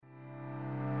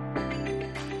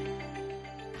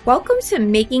Welcome to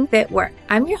Making Fit Work.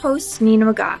 I'm your host,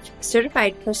 Nina McGough,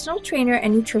 certified personal trainer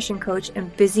and nutrition coach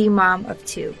and busy mom of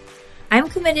two. I'm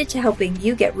committed to helping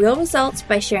you get real results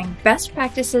by sharing best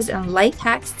practices and life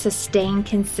hacks to staying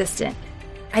consistent.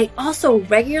 I also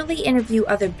regularly interview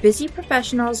other busy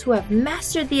professionals who have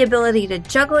mastered the ability to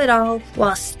juggle it all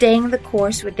while staying the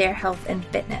course with their health and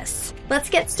fitness.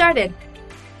 Let's get started.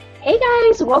 Hey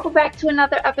guys, welcome back to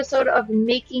another episode of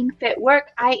Making Fit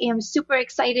Work. I am super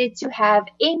excited to have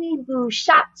Amy Boo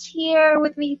Schatz here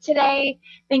with me today.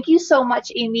 Thank you so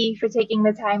much, Amy, for taking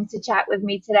the time to chat with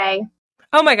me today.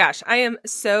 Oh my gosh, I am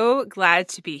so glad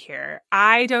to be here.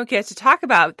 I don't get to talk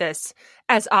about this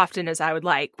as often as I would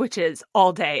like, which is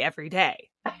all day, every day.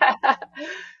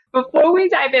 Before we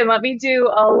dive in, let me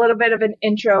do a little bit of an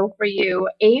intro for you.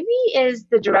 Amy is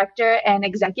the director and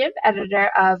executive editor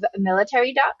of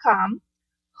Military.com,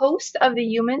 host of the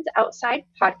Humans Outside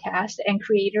podcast and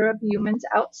creator of Humans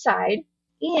Outside.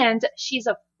 And she's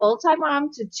a full-time mom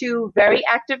to two very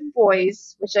active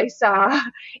boys, which I saw,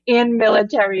 and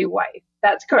military wife.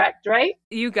 That's correct, right?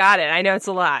 You got it. I know it's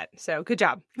a lot. So good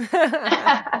job.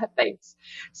 Thanks.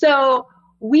 So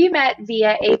we met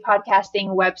via a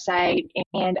podcasting website,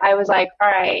 and I was like, all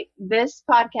right, this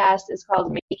podcast is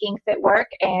called Making Fit Work,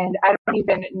 and I don't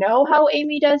even know how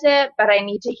Amy does it, but I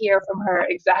need to hear from her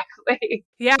exactly.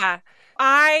 Yeah.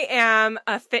 I am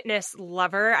a fitness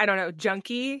lover. I don't know,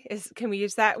 junkie can we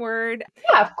use that word?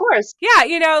 Yeah, of course. Yeah,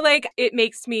 it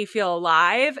makes me feel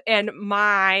alive, and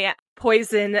my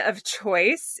poison of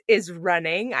choice is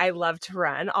running. I love to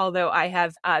run, although I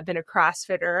have been a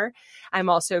CrossFitter. I'm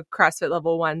also CrossFit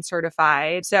Level 1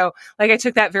 certified. So I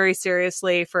took that very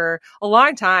seriously for a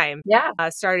long time. Yeah.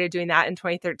 Started doing that in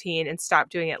 2013 and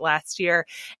stopped doing it last year.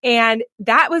 And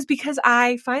that was because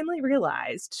I finally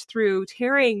realized through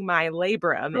tearing my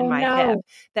labrum in my hip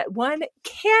that one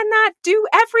cannot do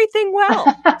everything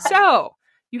well. So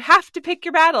you have to pick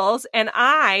your battles. And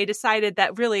I decided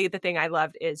that really the thing I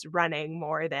loved is running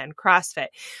more than CrossFit.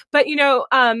 But,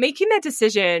 making that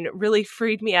decision really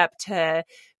freed me up to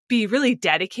be really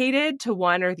dedicated to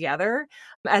one or the other,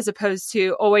 as opposed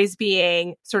to always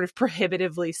being sort of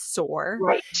prohibitively sore.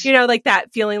 Right.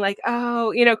 That feeling like,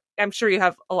 I'm sure you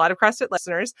have a lot of CrossFit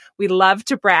listeners. We love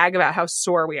to brag about how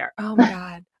sore we are. Oh my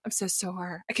God, I'm so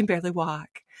sore. I can barely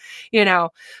walk,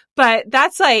 but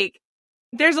that's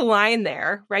there's a line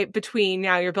there, right? Between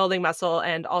now you're building muscle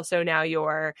and also now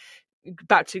you're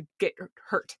about to get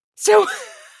hurt. So,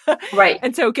 right.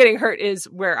 And so getting hurt is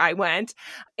where I went.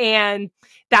 And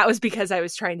that was because I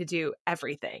was trying to do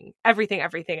everything.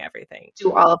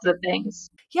 Do all of the things.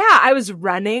 Yeah. I was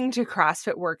running to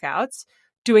CrossFit workouts,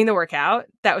 doing the workout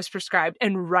that was prescribed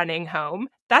and running home.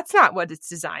 That's not what it's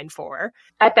designed for.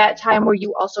 At that time, were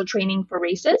you also training for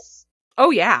races? Oh,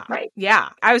 yeah. Right. Yeah.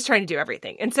 I was trying to do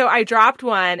everything. And so I dropped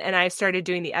one and I started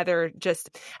doing the other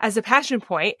just as a passion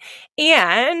point.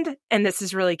 And this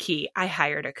is really key, I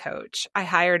hired a coach. I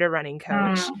hired a running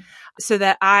coach so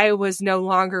that I was no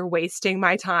longer wasting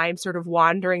my time sort of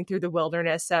wandering through the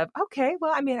wilderness of, okay,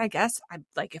 well, I guess I'm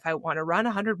if I want to run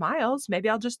 100 miles, maybe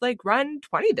I'll just run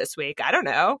 20 this week. I don't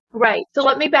know. Right. So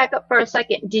let me back up for a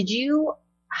second. Did you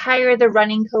hire the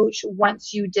running coach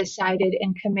once you decided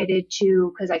and committed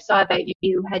to, because I saw that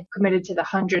you had committed to the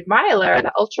 100-miler,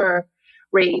 the ultra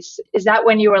race. Is that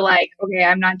when you were like, okay,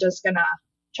 I'm not just going to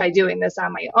try doing this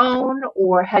on my own,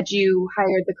 or had you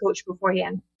hired the coach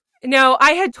beforehand? No,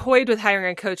 I had toyed with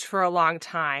hiring a coach for a long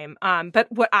time.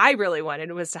 But what I really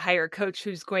wanted was to hire a coach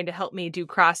who's going to help me do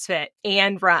CrossFit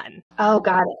and run. Oh,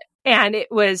 got it. And it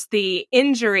was the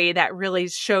injury that really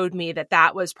showed me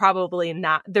that was probably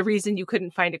not the reason you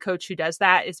couldn't find a coach who does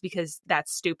that is because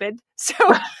that's stupid. So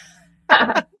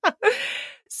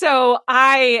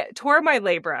I tore my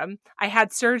labrum. I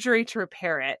had surgery to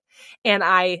repair it. And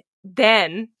I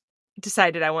then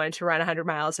decided I wanted to run 100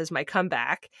 miles as my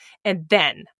comeback. And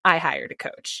then I hired a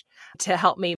coach to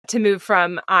help me to move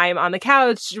from I'm on the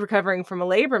couch recovering from a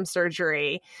labrum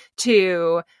surgery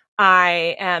to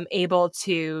I am able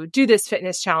to do this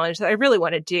fitness challenge that I really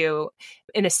want to do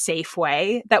in a safe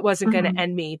way that wasn't going to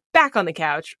end me back on the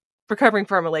couch recovering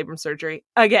from a labrum surgery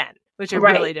again, which I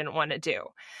really didn't want to do.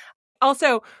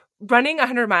 Also, running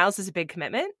 100 miles is a big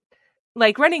commitment.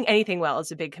 Running anything well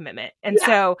is a big commitment. And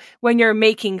so when you're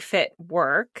making fit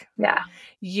work,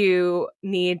 you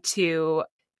need to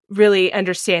really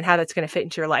understand how that's going to fit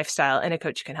into your lifestyle, and a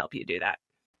coach can help you do that.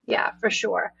 Yeah, for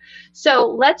sure. So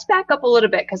let's back up a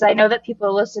little bit, because I know that people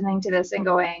are listening to this and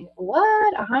going,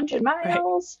 what, 100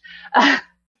 miles? Right.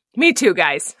 Me too,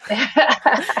 guys.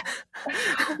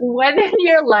 When in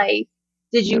your life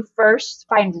did you first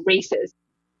find races?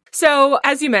 So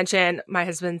as you mentioned, my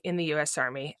husband's in the U.S.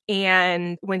 Army.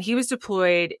 And when he was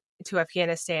deployed to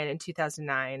Afghanistan in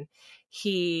 2009,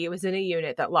 he was in a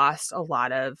unit that lost a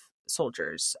lot of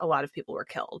soldiers. A lot of people were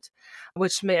killed,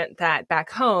 which meant that back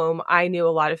home, I knew a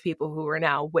lot of people who were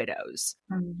now widows.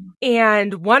 Mm-hmm.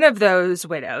 And one of those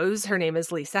widows, her name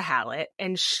is Lisa Hallett,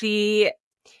 and she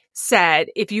said,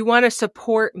 if you want to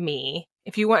support me,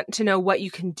 if you want to know what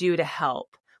you can do to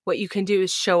help, what you can do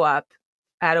is show up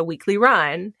at a weekly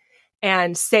run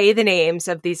and say the names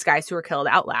of these guys who were killed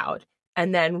out loud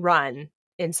and then run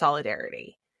in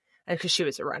solidarity. And because she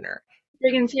was a runner.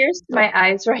 Bringing tears to my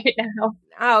eyes right now.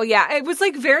 Oh, yeah. It was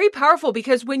like very powerful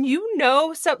because when you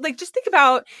know, like just think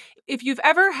about if you've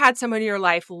ever had someone in your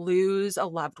life lose a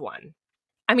loved one.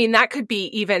 I mean, that could be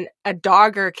even a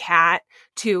dog or a cat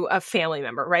to a family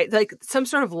member, right? Like some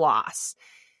sort of loss.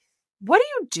 What do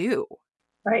you do?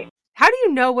 Right. How do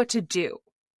you know what to do?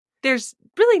 There's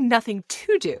really nothing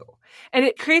to do. And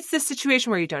it creates this situation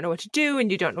where you don't know what to do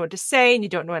and you don't know what to say and you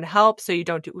don't know how to help. So you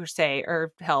don't do or say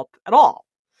or help at all.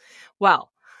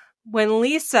 Well, when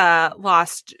Lisa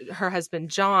lost her husband,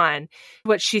 John,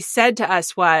 what she said to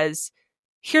us was,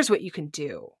 here's what you can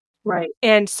do. Right.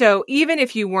 And so even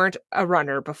if you weren't a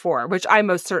runner before, which I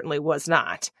most certainly was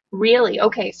not. Really?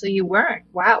 Okay. So you weren't.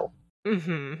 Wow.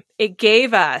 Mm-hmm. It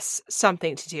gave us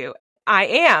something to do. I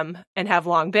am and have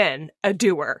long been a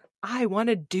doer. I want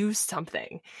to do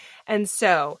something. And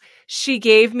so she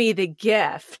gave me the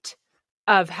gift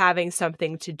of having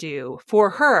something to do for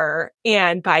her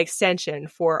and by extension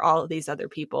for all of these other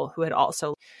people who had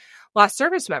also lost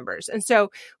service members. And so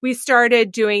we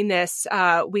started doing this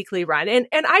weekly run and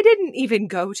I didn't even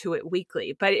go to it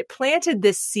weekly, but it planted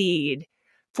this seed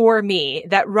for me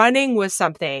that running was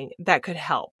something that could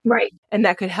help. Right. And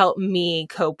that could help me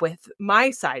cope with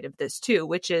my side of this too,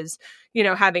 which is, you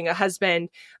know, having a husband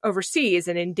overseas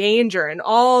and in danger and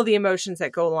all the emotions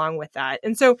that go along with that.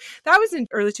 And so that was in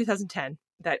early 2010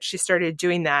 that she started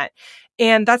doing that.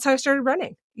 And that's how I started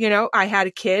running. You know, I had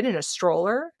a kid in a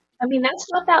stroller. I mean, that's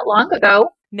not that long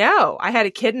ago. No, I had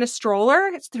a kid in a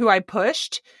stroller who I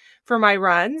pushed for my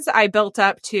runs. I built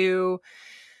up to,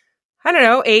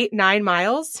 8, 9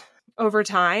 miles over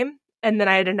time. And then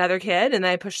I had another kid and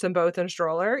then I pushed them both in a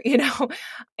stroller,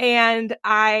 and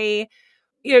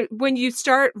when you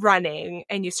start running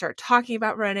and you start talking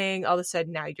about running, all of a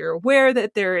sudden now you're aware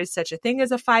that there is such a thing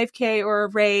as a 5K or a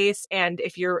race. And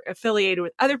if you're affiliated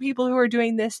with other people who are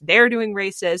doing this, they're doing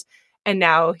races and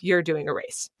now you're doing a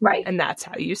race. Right. And that's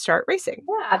how you start racing.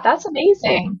 Yeah, that's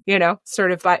amazing.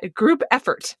 Sort of by a group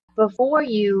effort. Before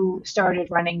you started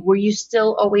running, were you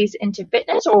still always into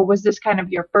fitness or was this kind of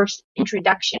your first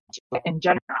introduction to it in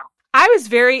general? I was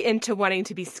very into wanting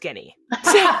to be skinny.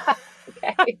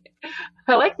 Okay.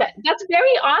 I like that. That's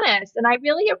very honest. And I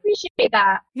really appreciate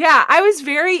that. Yeah. I was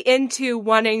very into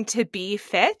wanting to be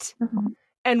fit Mm-hmm.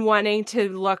 and wanting to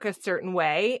look a certain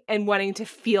way and wanting to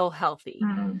feel healthy.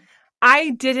 Mm-hmm.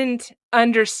 I didn't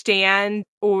understand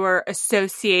or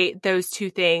associate those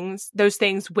things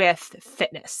with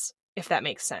fitness, if that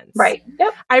makes sense. Right.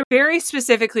 Yep. I very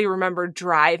specifically remember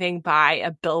driving by a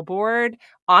billboard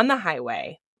on the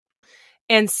highway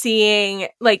and seeing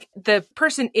like the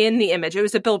person in the image. It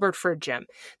was a billboard for a gym.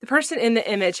 The person in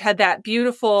the image had that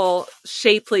beautiful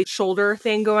shapely shoulder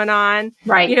thing going on.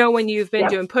 Right. When you've been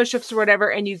doing push-ups or whatever,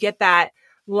 and you get that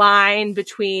line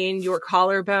between your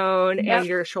collarbone and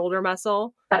your shoulder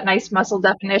muscle. That nice muscle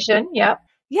definition. Yep.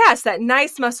 Yes, that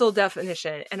nice muscle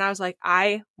definition. And I was like,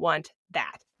 I want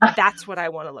that. That's what I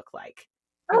want to look like.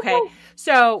 Okay.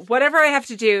 So whatever I have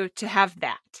to do to have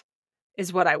that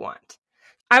is what I want.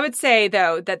 I would say,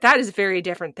 though, that is a very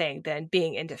different thing than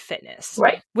being into fitness,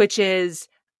 right? Which is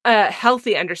a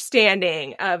healthy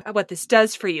understanding of what this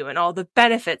does for you and all the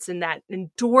benefits and that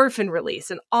endorphin release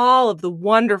and all of the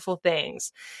wonderful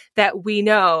things that we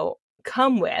know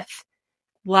come with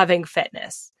loving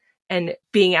fitness and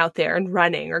being out there and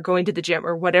running or going to the gym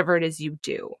or whatever it is you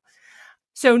do.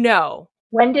 So no.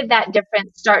 When did that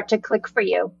difference start to click for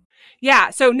you?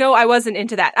 Yeah. So no, I wasn't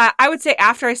into that. I would say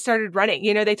after I started running,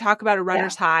 they talk about a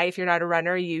runner's high. If you're not a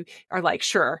runner, you are like,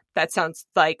 sure, that sounds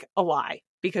like a lie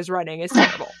because running is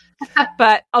terrible.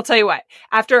 But I'll tell you what,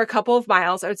 after a couple of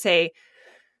miles, I would say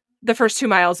the first 2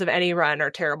 miles of any run are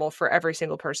terrible for every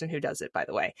single person who does it, by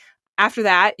the way. After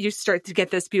that, you start to get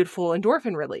this beautiful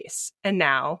endorphin release. And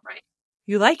now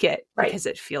you like it because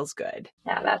it feels good.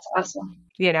 Yeah, that's awesome.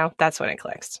 That's when it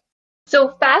clicks.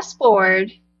 So fast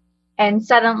forward and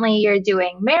suddenly you're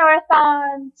doing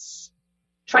marathons,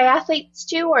 triathletes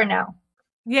too, or no?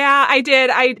 Yeah, I did.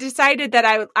 I decided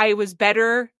that I was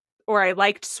better or I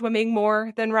liked swimming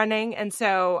more than running. And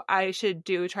so I should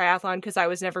do a triathlon because I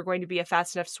was never going to be a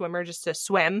fast enough swimmer just to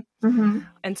swim. Mm-hmm.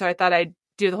 And so I thought I'd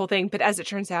do the whole thing. But as it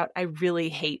turns out, I really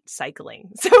hate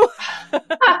cycling. So,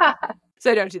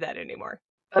 so I don't do that anymore.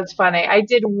 That's funny. I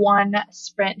did one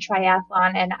sprint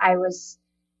triathlon and I was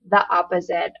the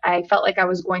opposite. I felt like I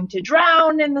was going to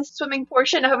drown in the swimming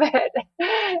portion of it.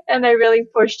 And I really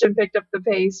pushed and picked up the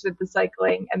pace with the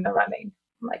cycling and the running.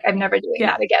 I'm like, I'm never doing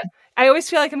that again. I always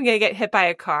feel like I'm going to get hit by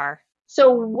a car.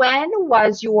 So when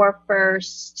was your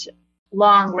first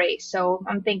long race? So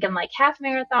I'm thinking like half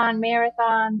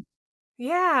marathon.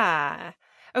 Yeah.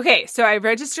 Okay, so I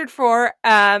registered for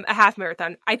a half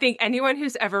marathon. I think anyone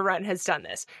who's ever run has done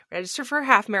this. Register for a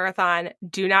half marathon.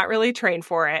 Do not really train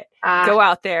for it. Go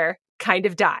out there, kind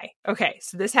of die. Okay,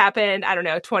 so this happened, I don't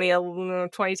know,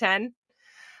 2010.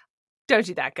 Don't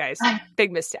do that, guys.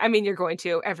 Big mistake. I mean, you're going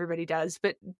to. Everybody does,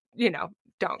 but,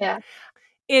 don't. Yeah.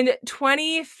 In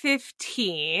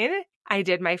 2015, I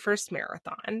did my first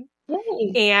marathon.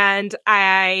 Yay. And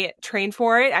I trained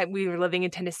for it. We were living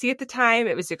in Tennessee at the time.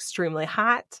 It was extremely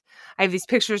hot. I have these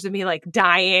pictures of me like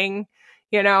dying,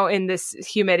 in this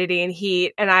humidity and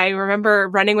heat. And I remember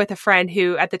running with a friend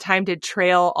who at the time did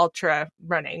trail ultra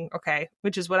running. Okay.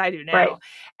 Which is what I do now. Right.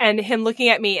 And him looking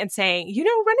at me and saying,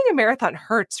 running a marathon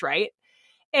hurts, right?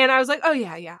 And I was like, oh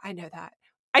yeah, I know that.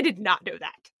 I did not know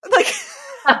that. Like,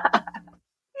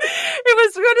 it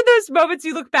was one of those moments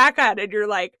you look back at and you're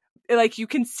like you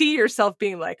can see yourself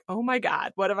being like, oh my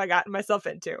God, what have I gotten myself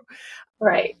into?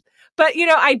 Right. But,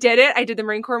 I did it. I did the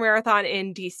Marine Corps Marathon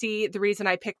in DC. The reason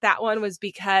I picked that one was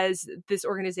because this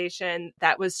organization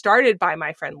that was started by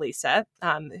my friend Lisa,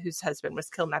 whose husband was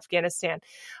killed in Afghanistan,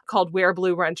 called Wear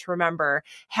Blue Run to Remember,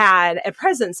 had a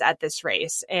presence at this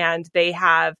race. And they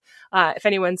have, if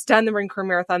anyone's done the Marine Corps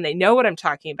Marathon, they know what I'm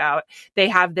talking about. They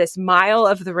have this mile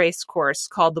of the race course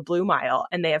called the Blue Mile,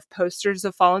 and they have posters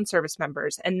of fallen service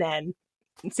members. And then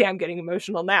see, I'm getting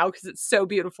emotional now because it's so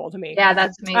beautiful to me. Yeah,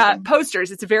 that's amazing.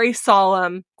 Posters. It's a very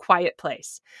solemn, quiet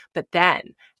place. But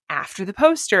then after the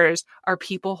posters are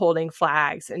people holding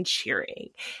flags and cheering.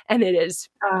 And it is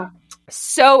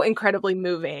so incredibly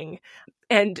moving.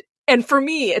 And for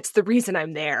me, it's the reason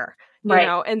I'm there, you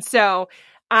know? And so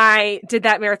I did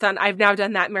that marathon. I've now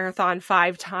done that marathon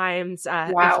 5 times.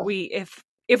 Wow. If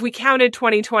we counted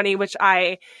 2020, which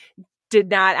I did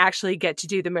not actually get to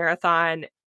do the marathon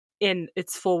in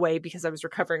its full way because I was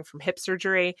recovering from hip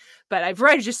surgery, but I've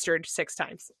registered 6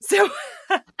 times. So,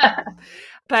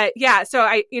 but yeah, so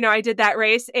I did that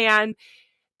race. And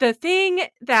the thing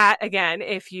that, again,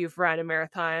 if you've run a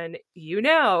marathon, you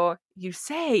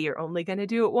say you're only going to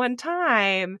do it one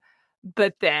time,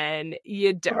 but then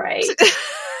you don't. Right.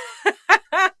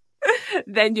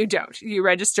 Then you don't. You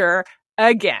register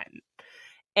again.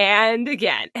 And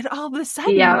again, and all of a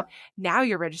sudden, now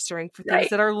you're registering for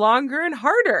things that are longer and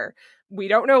harder. We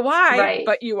don't know why,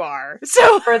 but you are.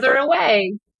 So further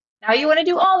away. Now you want to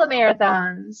do all the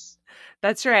marathons.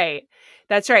 That's right.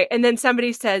 And then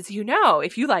somebody says,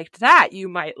 if you liked that, you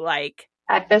might like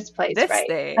at this place, this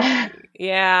thing.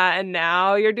 Yeah. And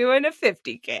now you're doing a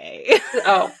 50K.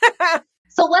 Oh.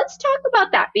 So let's talk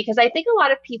about that, because I think a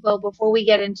lot of people, before we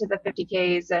get into the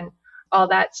 50Ks and all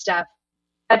that stuff,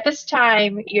 at this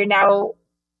time, you're now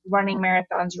running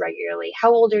marathons regularly.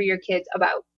 How old are your kids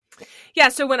about? Yeah,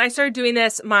 so when I started doing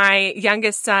this, my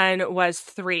youngest son was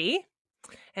 3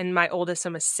 and my oldest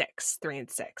son was 6, 3 and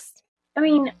 6. I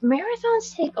mean,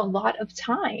 marathons take a lot of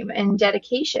time and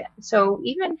dedication. So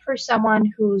even for someone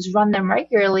who's run them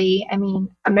regularly, I mean,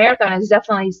 a marathon is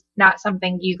definitely not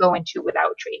something you go into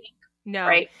without training. No.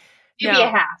 Right? Maybe a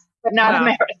half. But not a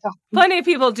marathon. Plenty of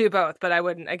people do both, but I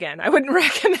wouldn't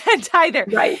recommend either.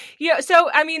 Right. Yeah.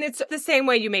 So, I mean, it's the same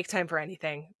way you make time for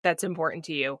anything that's important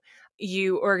to you.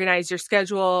 You organize your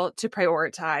schedule to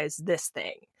prioritize this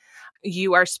thing.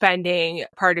 You are spending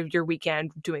part of your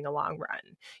weekend doing a long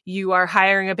run. You are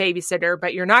hiring a babysitter,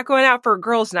 but you're not going out for a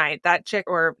girls' night. That chick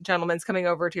or gentleman's coming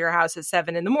over to your house at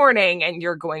 7 a.m. and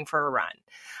you're going for a run.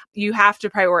 You have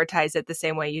to prioritize it the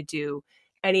same way you do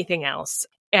anything else.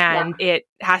 And it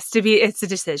has to be, it's a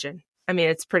decision. I mean,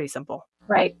 it's pretty simple.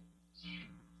 Right.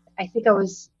 I think I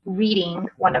was reading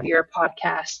one of your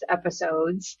podcast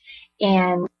episodes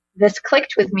and this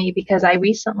clicked with me because I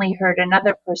recently heard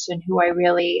another person who I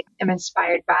really am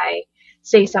inspired by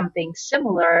say something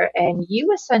similar. And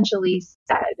you essentially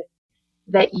said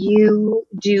that you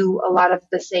do a lot of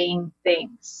the same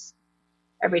things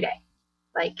every day.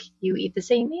 Like you eat the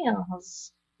same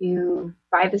meals, you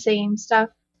buy the same stuff.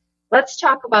 Let's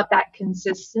talk about that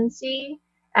consistency.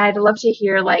 I'd love to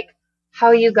hear like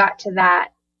how you got to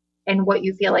that and what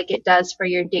you feel like it does for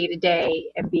your day to day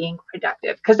and being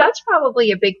productive. Because that's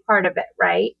probably a big part of it,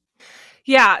 right?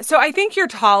 Yeah. So I think your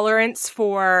tolerance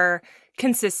for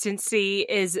consistency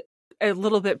is a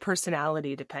little bit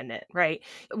personality dependent, right?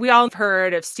 We all have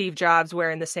heard of Steve Jobs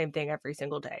wearing the same thing every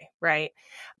single day, right?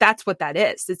 That's what that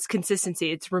is. It's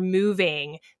consistency. It's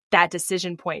removing that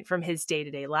decision point from his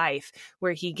day-to-day life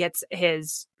where he gets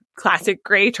his classic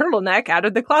gray turtleneck out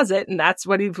of the closet, and that's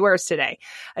what he wears today.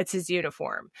 It's his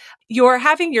uniform. You're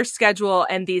having your schedule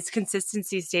and these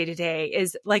consistencies day to day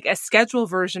is like a schedule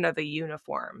version of a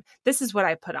uniform. This is what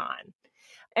I put on.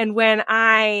 And when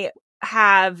I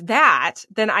have that,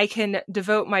 then I can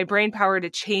devote my brain power to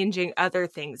changing other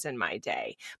things in my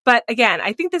day. But again,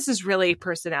 I think this is really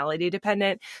personality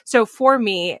dependent. So for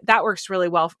me, that works really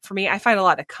well for me. I find a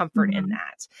lot of comfort in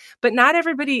that, but not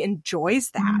everybody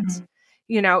enjoys that.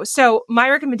 So my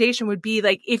recommendation would be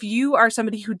like, if you are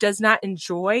somebody who does not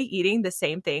enjoy eating the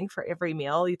same thing for every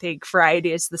meal, you think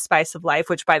variety is the spice of life,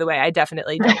 which by the way, I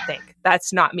definitely don't think.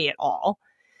 That's not me at all.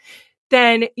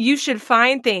 Then you should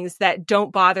find things that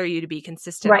don't bother you to be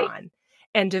consistent on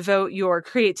and devote your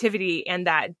creativity and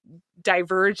that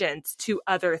divergence to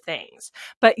other things.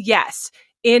 But yes,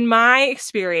 in my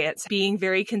experience, being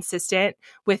very consistent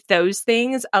with those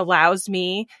things allows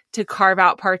me to carve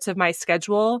out parts of my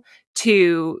schedule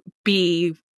to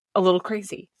be a little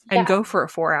crazy and go for a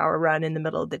 4-hour run in the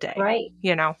middle of the day. Right.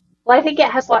 Well, I think it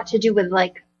has a lot to do with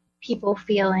like people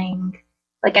feeling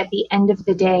like at the end of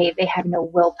the day, they have no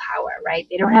willpower, right?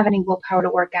 They don't have any willpower to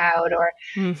work out or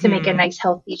to make a nice,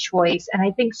 healthy choice. And I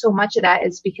think so much of that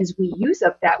is because we use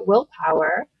up that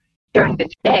willpower during the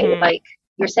day, like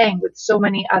you're saying, with so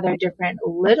many other different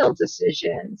little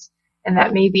decisions. And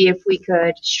that maybe if we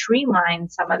could streamline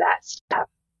some of that stuff,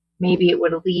 maybe it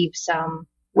would leave some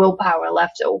willpower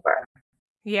left over.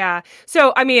 Yeah.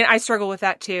 So, I mean, I struggle with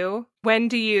that too. When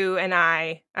do you and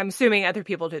I'm assuming other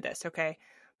people do this, okay?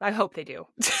 I hope they do.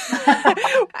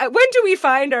 When do we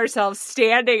find ourselves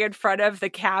standing in front of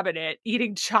the cabinet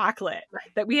eating chocolate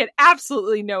that we had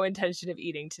absolutely no intention of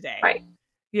eating today? Right.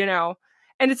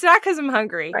 And it's not because I'm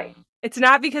hungry. Right. It's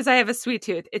not because I have a sweet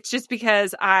tooth. It's just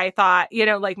because I thought,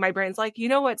 like my brain's like,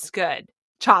 what's good?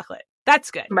 Chocolate.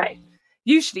 That's good. Right.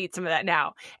 You should eat some of that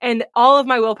now. And all of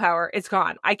my willpower is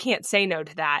gone. I can't say no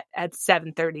to that at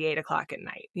 7:30, 8 o'clock at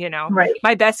night, Right.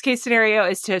 My best case scenario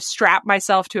is to strap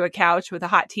myself to a couch with a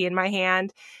hot tea in my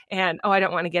hand and, I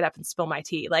don't want to get up and spill my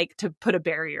tea, like to put a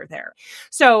barrier there.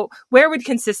 So where would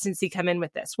consistency come in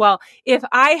with this? Well, if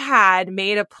I had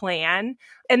made a plan,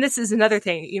 and this is another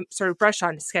thing you sort of brushed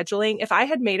on scheduling, if I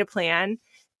had made a plan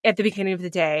at the beginning of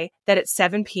the day that at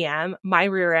 7 p.m., my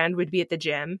rear end would be at the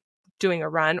gym doing a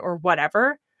run or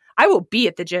whatever, I will be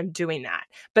at the gym doing that.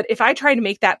 But if I try to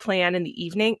make that plan in the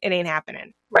evening, it ain't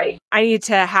happening. Right. I need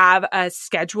to have a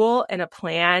schedule and a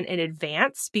plan in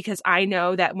advance because I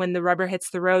know that when the rubber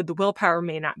hits the road, the willpower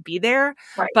may not be there,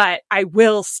 but I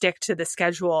will stick to the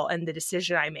schedule and the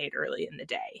decision I made early in the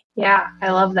day. Yeah, I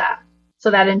love that.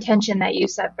 So that intention that you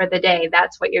set for the day,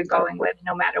 that's what you're going with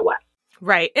no matter what.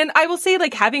 Right. And I will say,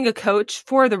 like, having a coach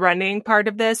for the running part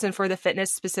of this and for the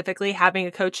fitness specifically, having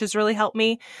a coach has really helped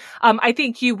me. I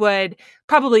think you would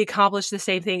probably accomplish the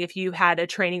same thing if you had a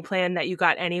training plan that you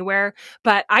got anywhere,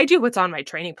 but I do what's on my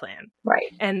training plan.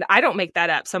 Right. And I don't make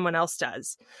that up. Someone else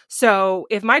does. So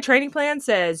if my training plan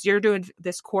says you're doing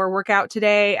this core workout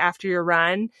today after your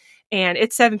run, and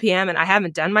it's 7 p.m. and I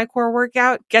haven't done my core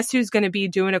workout, guess who's going to be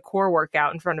doing a core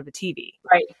workout in front of a TV?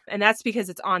 Right. And that's because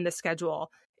it's on the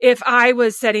schedule. If I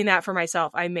was setting that for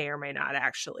myself, I may or may not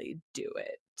actually do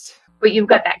it. But you've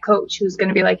got that coach who's going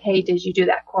to be like, hey, did you do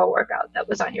that core workout that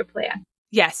was on your plan?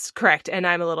 Yes, correct. And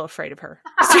I'm a little afraid of her.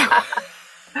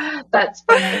 That's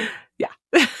funny.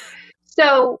 Yeah.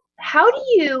 So how do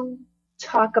you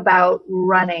talk about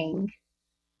running?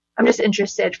 I'm just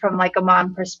interested from like a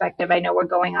mom perspective. I know we're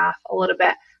going off a little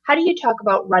bit. How do you talk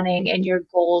about running and your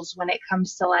goals when it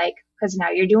comes to like, because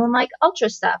now you're doing like ultra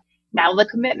stuff. Now the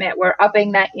commitment, we're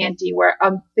upping that ante, we're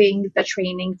upping the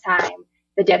training time,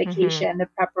 the dedication, the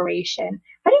preparation.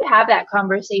 How do you have that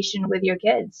conversation with your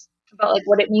kids about like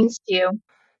what it means to you?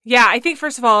 Yeah, I think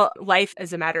first of all, life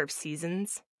is a matter of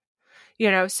seasons.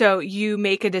 So you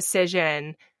make a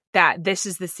decision that this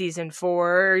is the season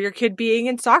for your kid being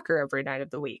in soccer every night of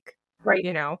the week. Right.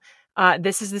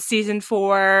 This is the season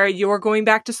for you're going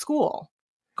back to school,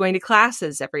 going to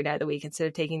classes every night of the week instead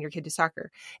of taking your kid to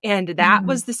soccer. And that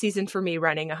was the season for me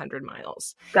running 100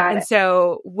 miles. Got it.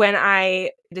 So when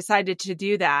I decided to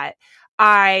do that,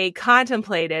 I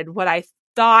contemplated what I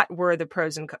thought were the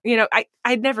pros and cons.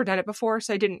 I'd never done it before,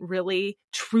 so I didn't really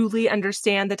truly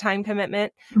understand the time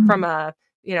commitment from a,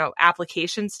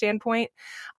 application standpoint.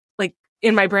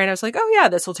 in my brain, I was like, oh yeah,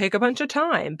 this will take a bunch of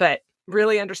time, but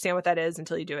really understand what that is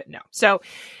until you do it. No. So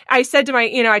I said to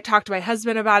I talked to my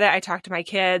husband about it. I talked to my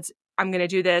kids. I'm going to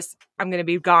do this. I'm going to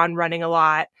be gone running a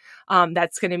lot.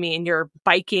 That's going to mean you're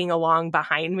biking along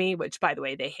behind me, which by the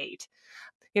way, they hate,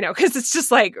 because it's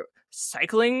just like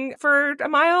cycling for a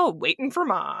mile, waiting for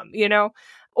mom,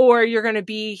 or you're going to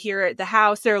be here at the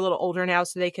house. They're a little older now,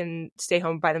 so they can stay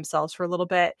home by themselves for a little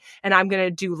bit. And I'm going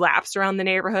to do laps around the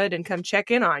neighborhood and come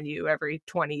check in on you every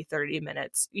 20, 30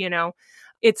 minutes.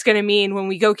 It's going to mean when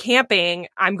we go camping,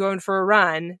 I'm going for a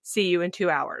run. See you in 2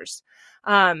 hours.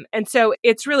 And so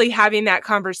it's really having that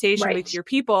conversation with your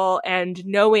people and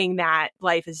knowing that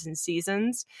life is in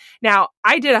seasons. Now,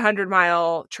 I did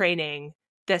 100-mile training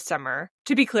this summer.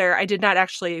 To be clear, I did not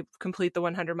actually complete the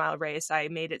 100-mile race. I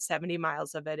made it 70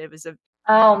 miles of it. It was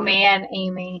oh man,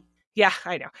 Amy. Yeah,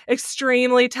 I know.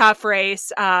 Extremely tough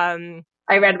race. I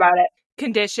read about it.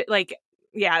 Condition,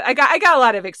 yeah, I got a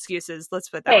lot of excuses. Let's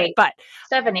put it that way. But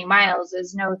 70 miles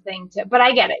is no thing but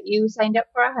I get it. You signed up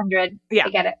for 100. Yeah. I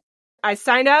get it. I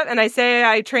signed up and I say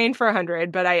I trained for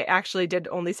 100, but I actually did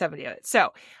only 70 of it.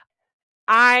 So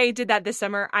I did that this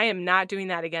summer. I am not doing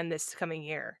that again this coming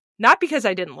year. Not because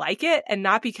I didn't like it and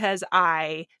not because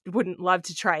I wouldn't love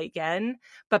to try again,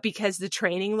 but because the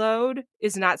training load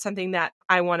is not something that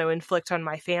I want to inflict on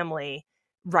my family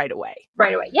right away.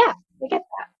 Right away. Yeah, I get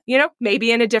that.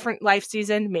 Maybe in a different life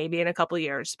season, maybe in a couple of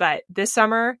years. But this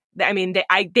summer, I mean,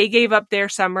 they gave up their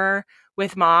summer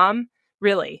with mom,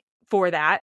 really, for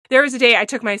that. There was a day I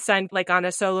took my son on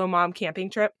a solo mom camping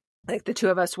trip. The two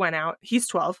of us went out. He's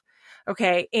 12.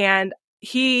 Okay. And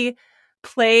he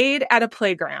played at a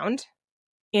playground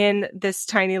in this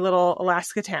tiny little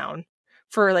Alaska town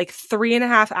for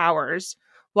 3.5 hours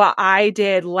while I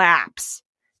did laps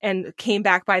and came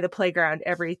back by the playground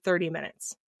every 30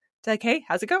 minutes. It's like, hey,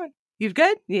 how's it going? You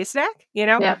good? Need a snack?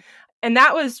 Yeah. And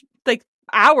that was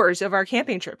hours of our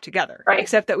camping trip together, right.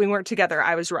 Except that we weren't together.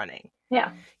 I was running.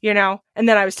 Yeah. And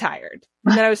then I was tired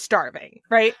and then I was starving.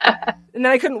 Right. And then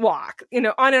I couldn't walk, on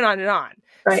and on and on.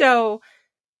 Right. So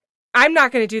I'm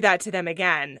not going to do that to them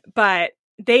again, but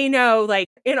they know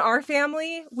in our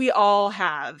family, we all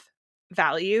have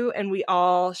value and we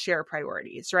all share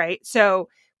priorities. Right. So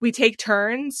we take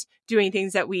turns doing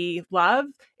things that we love.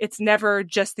 It's never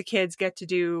just the kids get to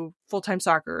do full-time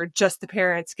soccer or just the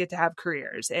parents get to have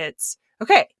careers. It's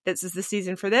okay. This is the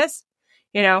season for this.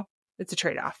 It's a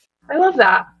trade-off. I love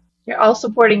that. You're all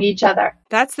supporting each other.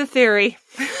 That's the theory.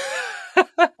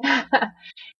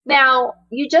 Now,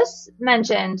 you just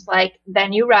mentioned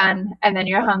then you run and then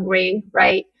you're hungry,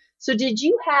 right? So did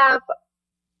you have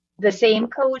the same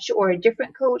coach or a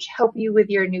different coach help you with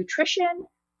your nutrition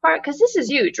part? Because this is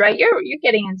huge, right? You're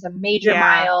getting in some major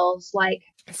miles.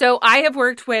 So I have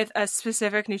worked with a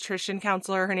specific nutrition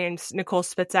counselor. Her name's Nicole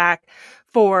Spitzak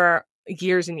for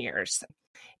years and years.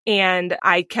 And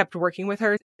I kept working with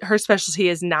her. Her specialty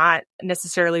is not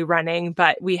necessarily running,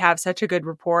 but we have such a good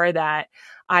rapport that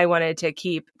I wanted to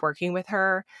keep working with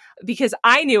her because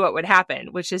I knew what would happen,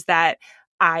 which is that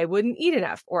I wouldn't eat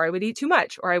enough or I would eat too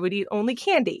much or I would eat only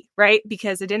candy, right?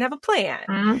 Because I didn't have a plan.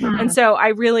 Mm-hmm. And so I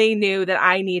really knew that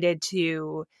I needed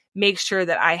to make sure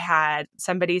that I had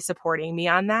somebody supporting me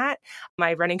on that.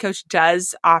 My running coach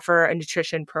does offer a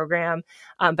nutrition program,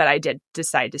 but I did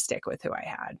decide to stick with who I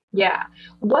had. Yeah.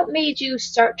 What made you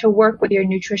start to work with your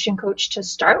nutrition coach to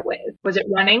start with? Was it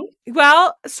running?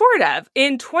 Well, sort of.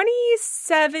 In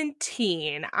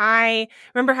 2017, I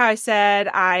remember how I said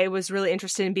I was really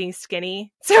interested in being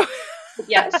skinny. So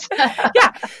yes.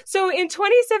 Yeah. So in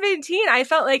 2017, I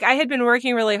felt like I had been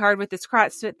working really hard with this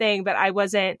CrossFit thing, but I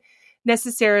wasn't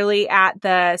necessarily at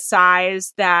the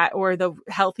size or the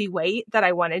healthy weight that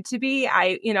I wanted to be.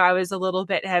 I was a little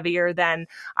bit heavier than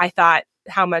I thought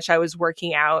how much I was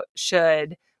working out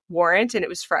should warrant. And it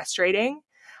was frustrating.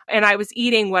 And I was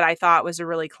eating what I thought was a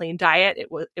really clean diet.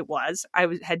 It was. I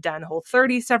had done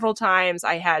Whole30 several times.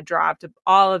 I had dropped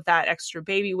all of that extra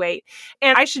baby weight.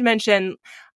 And I should mention,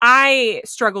 I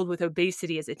struggled with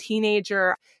obesity as a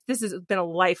teenager. This has been a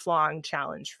lifelong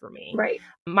challenge for me. Right.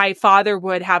 My father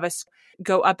would have us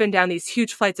go up and down these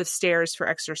huge flights of stairs for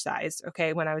exercise,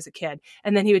 okay, when I was a kid.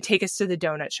 And then he would take us to the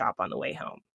donut shop on the way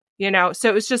home. So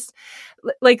it was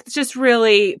just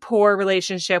really poor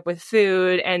relationship with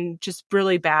food and just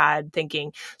really bad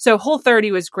thinking. So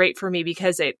Whole30 was great for me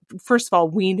because it, first of all,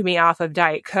 weaned me off of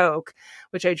Diet Coke,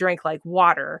 which I drank like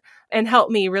water, and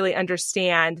helped me really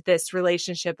understand this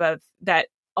relationship of that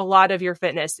a lot of your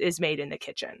fitness is made in the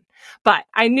kitchen. But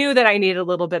I knew that I needed a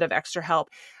little bit of extra help.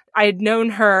 I had known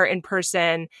her in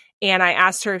person and I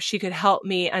asked her if she could help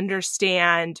me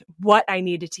understand what I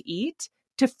needed to eat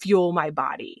to fuel my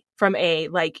body from a,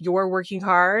 like, you're working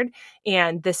hard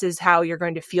and this is how you're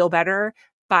going to feel better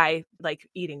by like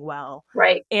eating well.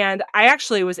 Right. And I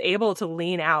actually was able to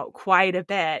lean out quite a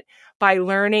bit by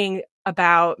learning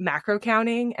about macro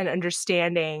counting and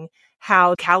understanding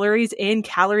how calories in,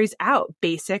 calories out,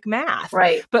 basic math.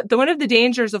 Right. But one of the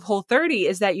dangers of Whole30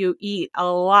 is that you eat a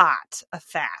lot of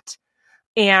fat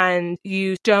and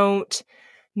you don't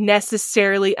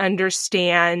necessarily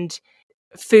understand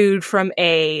food from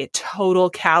a total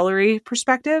calorie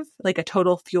perspective, like a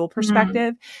total fuel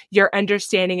perspective. You're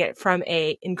understanding it from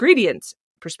a ingredients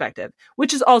perspective,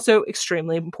 which is also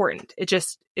extremely important. It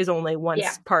just is only one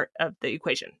part of the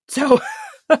equation. So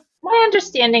my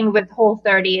understanding with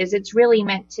Whole30 is it's really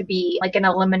meant to be like an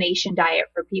elimination diet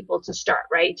for people to start,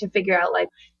 right? To figure out, like,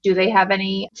 do they have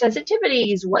any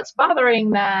sensitivities? What's bothering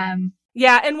them?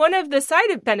 Yeah. And one of the side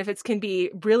benefits can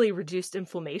be really reduced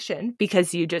inflammation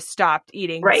because you just stopped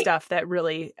eating stuff that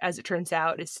really, as it turns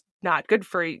out, is not good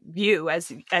for you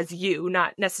as you,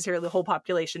 not necessarily the whole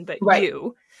population, but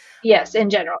you. Yes, in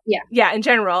general. Yeah. Yeah, in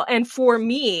general. And for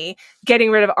me, getting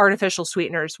rid of artificial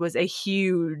sweeteners was a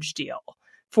huge deal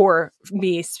for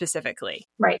me specifically.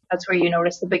 Right. That's where you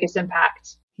notice the biggest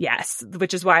impact. Yes,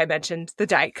 which is why I mentioned the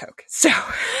Diet Coke. So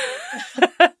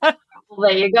well,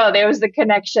 there you go. There was the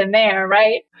connection there,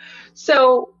 right?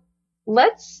 So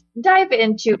let's dive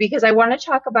into, because I want to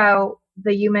talk about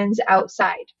the humans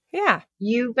outside. Yeah.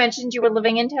 You mentioned you were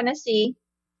living in Tennessee,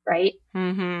 right?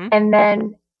 Mm-hmm. And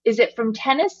then is it from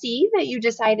Tennessee that you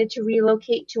decided to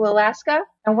relocate to Alaska?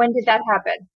 And when did that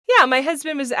happen? Yeah, my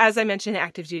husband was, as I mentioned,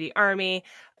 active duty Army.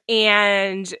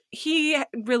 And he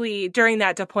really, during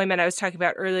that deployment I was talking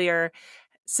about earlier,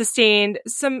 sustained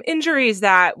some injuries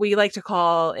that we like to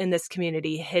call in this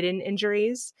community hidden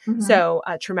injuries. Mm-hmm. So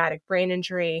traumatic brain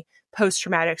injury,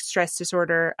 post-traumatic stress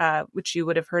disorder, which you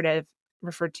would have heard of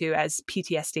referred to as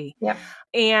PTSD. Yeah.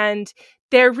 And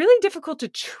they're really difficult to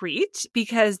treat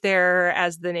because they're,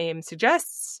 as the name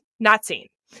suggests, not seen.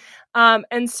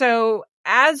 And so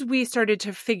as we started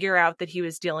to figure out that he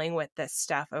was dealing with this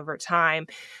stuff over time,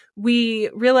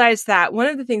 we realized that one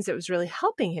of the things that was really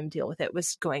helping him deal with it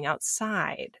was going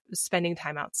outside, spending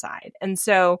time outside. And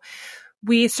so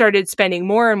we started spending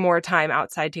more and more time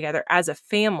outside together as a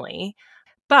family.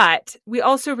 But we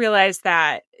also realized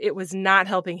that it was not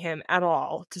helping him at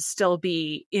all to still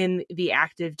be in the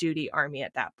active duty Army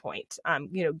at that point.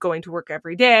 Going to work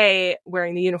every day,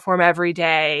 wearing the uniform every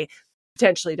day,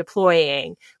 potentially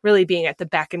deploying, really being at the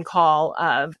beck and call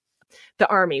of the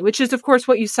Army, which is, of course,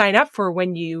 what you sign up for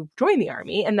when you join the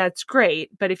Army. And that's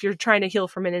great. But if you're trying to heal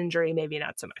from an injury, maybe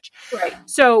not so much. Right.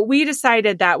 So we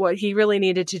decided that what he really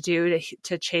needed to do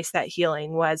to chase that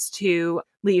healing was to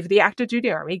leave the active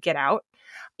duty Army, get out.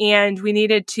 And we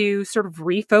needed to sort of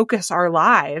refocus our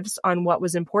lives on what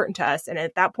was important to us. And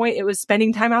at that point, it was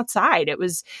spending time outside. It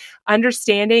was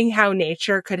understanding how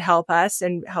nature could help us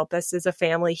and help us as a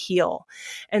family heal.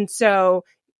 And so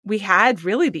we had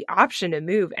really the option to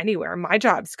move anywhere. My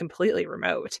job's completely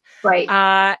remote. Right.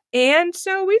 And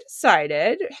so we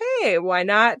decided, hey, why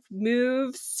not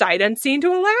move sight unseen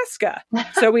to Alaska?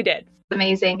 So we did.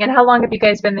 Amazing. And how long have you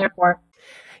guys been there for?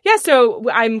 Yeah, so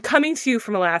I'm coming to you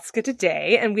from Alaska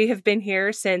today, and we have been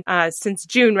here since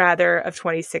June, of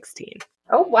 2016.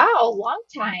 Oh, wow. Long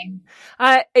time.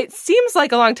 It seems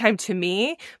like a long time to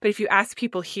me, but if you ask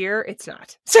people here, it's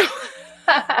not. So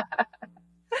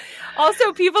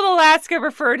also, people in Alaska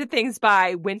refer to things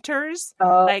by winters.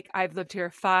 Oh. Like, I've lived here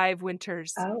 5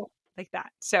 winters, like that.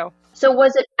 So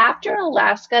was it after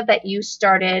Alaska that you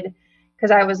started?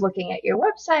 Because I was looking at your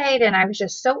website and I was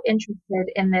just so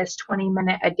interested in this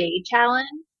 20-minute a day challenge.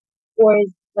 Or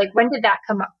when did that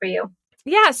come up for you?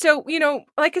 Yeah. So,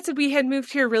 like I said, we had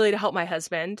moved here really to help my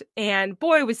husband, and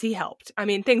boy, was he helped. I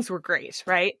mean, things were great,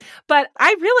 right? But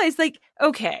I realized,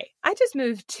 okay, I just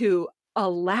moved to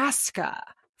Alaska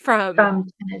from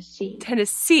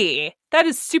Tennessee. That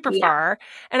is super far.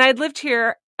 And I'd lived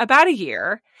here about a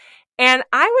year, and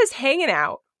I was hanging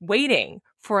out waiting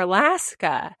for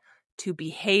Alaska to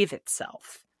behave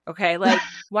itself. Okay.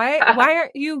 Why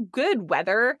aren't you good,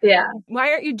 weather? Yeah. Why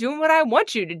aren't you doing what I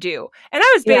want you to do? And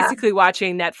I was basically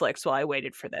watching Netflix while I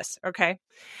waited for this. Okay.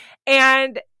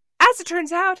 And as it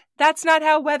turns out, that's not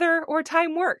how weather or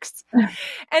time works.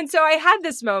 And so I had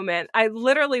this moment. I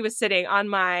literally was sitting on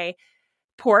my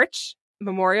porch,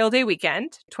 Memorial Day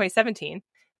weekend, 2017.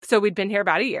 So we'd been here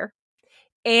about a year.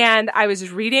 And I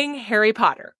was reading Harry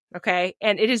Potter. Okay.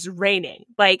 And it is raining.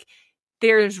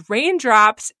 There's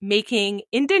raindrops making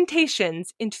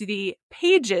indentations into the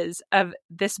pages of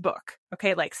this book.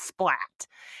 Okay. Splat.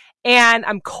 And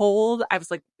I'm cold. I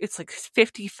was it's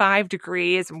 55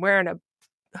 degrees. I'm wearing a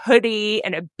hoodie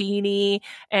and a beanie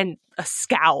and a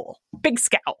scowl, big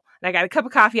scowl. And I got a cup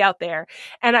of coffee out there.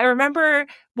 And I remember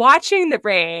watching the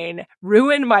rain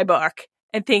ruin my book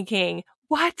and thinking,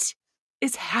 what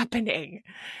is happening?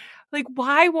 Like,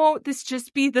 why won't this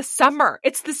just be the summer?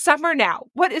 It's the summer now.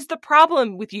 What is the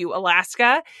problem with you,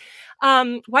 Alaska?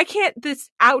 Why can't this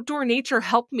outdoor nature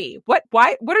help me? What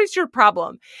is your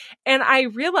problem? And I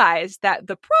realized that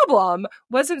the problem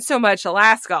wasn't so much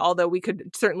Alaska, although we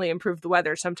could certainly improve the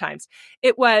weather sometimes.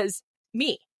 It was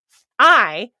me.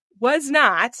 I was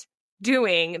not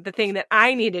doing the thing that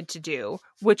I needed to do,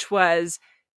 which was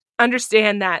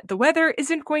understand that the weather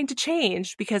isn't going to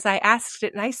change because I asked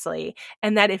it nicely.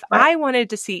 And that if I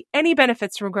wanted to see any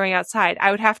benefits from going outside,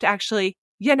 I would have to actually,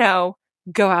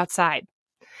 go outside.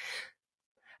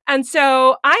 And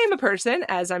so I am a person,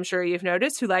 as I'm sure you've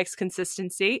noticed, who likes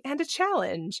consistency and a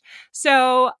challenge.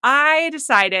 So I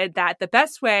decided that the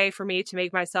best way for me to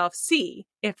make myself see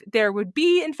if there would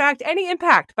be, in fact, any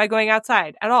impact by going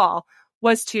outside at all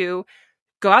was to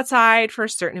go outside for a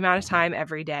certain amount of time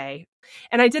every day.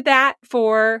 And I did that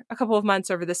for a couple of months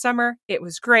over the summer. It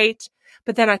was great.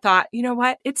 But then I thought, you know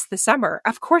what? It's the summer.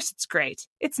 Of course it's great.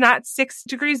 It's not 6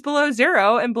 degrees below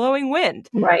zero and blowing wind.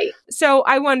 Right. So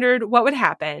I wondered what would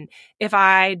happen if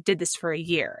I did this for a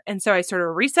year. And so I sort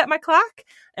of reset my clock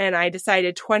and I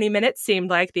decided 20 minutes seemed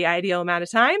like the ideal amount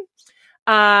of time.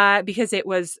 Because it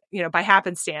was, by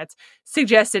happenstance,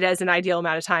 suggested as an ideal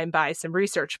amount of time by some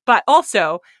research. But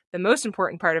also, the most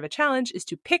important part of a challenge is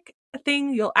to pick a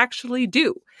thing you'll actually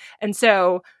do. And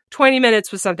so 20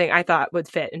 minutes was something I thought would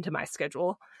fit into my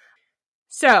schedule.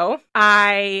 So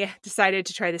I decided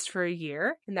to try this for a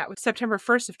year, and that was September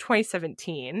 1st of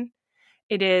 2017.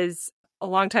 It is a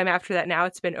long time after that now.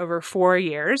 It's been over 4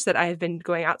 years that I have been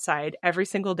going outside every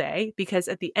single day because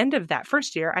at the end of that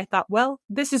first year, I thought, well,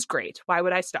 this is great. Why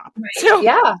would I stop? Right. So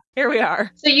yeah, here we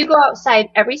are. So you go outside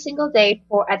every single day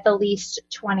for at the least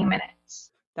 20 minutes.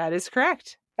 That is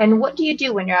correct. And what do you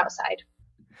do when you're outside?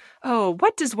 Oh,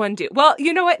 what does one do? Well,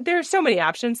 you know what? There are so many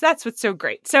options. That's what's so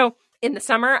great. So in the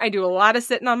summer, I do a lot of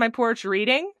sitting on my porch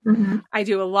reading. Mm-hmm. I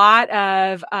do a lot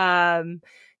of,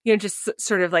 just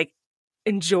sort of like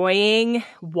enjoying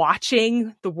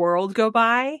watching the world go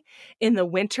by. In the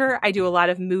winter, I do a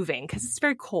lot of moving because it's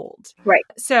very cold. Right.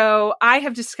 So I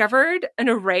have discovered an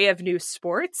array of new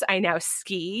sports. I now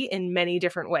ski in many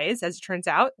different ways. As it turns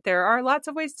out, there are lots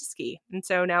of ways to ski. And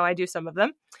so now I do some of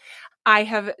them. I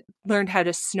have learned how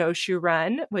to snowshoe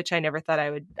run, which I never thought I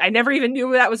would. I never even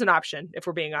knew that was an option, if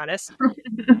we're being honest.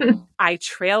 I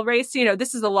trail race.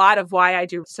 This is a lot of why I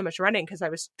do so much running because I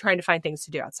was trying to find things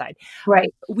to do outside.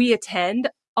 Right. We attend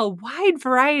a wide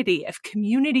variety of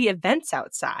community events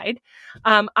outside.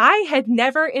 I had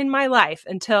never in my life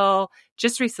until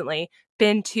just recently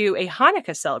been to a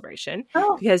Hanukkah celebration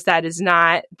because that is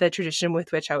not the tradition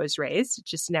with which I was raised. It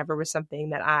just never was something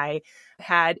that I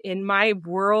had in my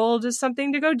world as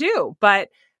something to go do. But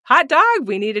hot dog,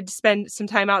 we needed to spend some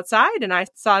time outside. And I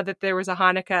saw that there was a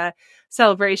Hanukkah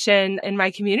celebration in my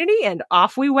community and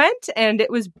off we went. And it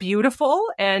was beautiful.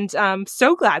 And I'm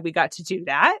so glad we got to do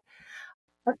that.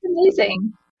 That's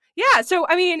amazing. Yeah. So,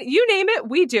 you name it,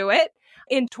 we do it.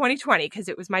 In 2020, because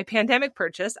it was my pandemic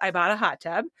purchase, I bought a hot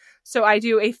tub. So I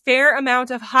do a fair amount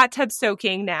of hot tub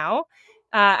soaking now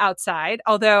outside,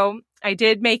 although I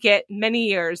did make it many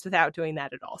years without doing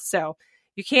that at all. So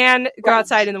you can go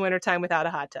outside in the wintertime without a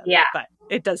hot tub. Yeah. But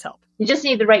it does help. You just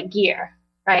need the right gear,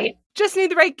 right? Just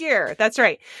need the right gear. That's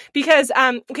right. Because,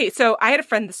 so I had a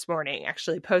friend this morning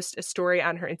actually post a story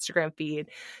on her Instagram feed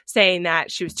saying that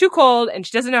she was too cold and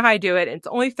she doesn't know how to do it. And it's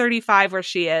only 35 where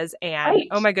she is. And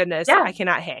oh my goodness, I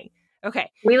cannot hang. Okay.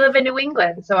 We live in New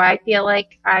England, so I feel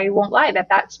like I won't lie that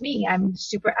that's me. I'm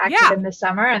super active in the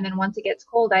summer. And then once it gets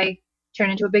cold, I turn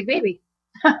into a big baby.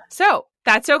 So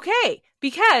that's okay,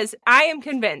 because I am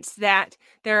convinced that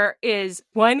there is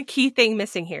one key thing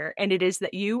missing here, and it is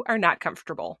that you are not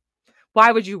comfortable.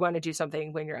 Why would you want to do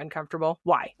something when you're uncomfortable?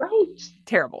 Why? Right.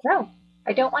 Terrible. No,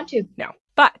 I don't want to. No.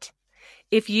 But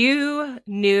if you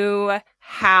knew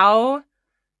how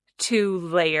to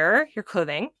layer your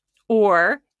clothing,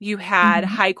 or you had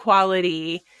high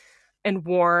quality and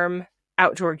warm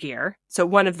outdoor gear, so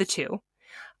one of the two,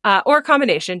 or a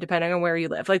combination, depending on where you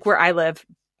live. Like where I live,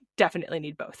 definitely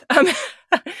need both.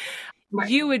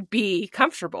 You would be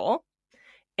comfortable.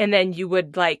 And then you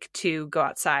would like to go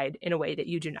outside in a way that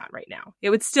you do not right now. It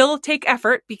would still take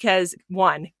effort because,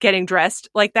 one, getting dressed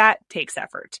like that takes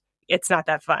effort. It's not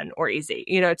that fun or easy.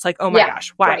 It's like, oh my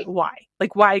gosh, why? Right. Why?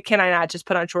 Like, why can I not just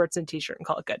put on shorts and t-shirt and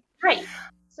call it good? Right.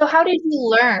 So how did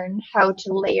you learn how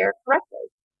to layer correctly?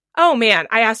 Oh man,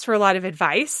 I asked for a lot of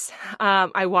advice.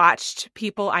 I watched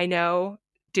people I know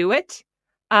do it.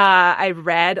 I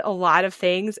read a lot of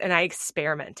things and I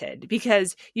experimented,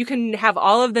 because you can have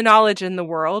all of the knowledge in the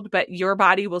world, but your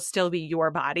body will still be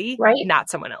your body, Right. not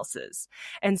someone else's.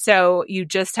 And so you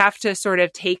just have to sort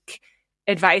of take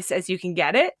advice as you can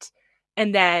get it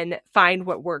and then find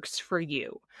what works for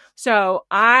you. So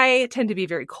I tend to be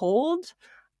very cold.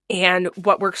 And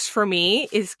what works for me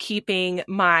is keeping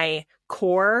my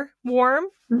core warm,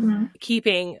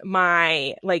 keeping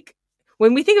my, like,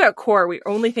 when we think about core, we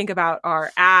only think about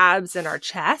our abs and our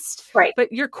chest. Right.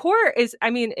 But your core is,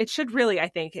 I mean, it should really, I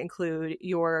think, include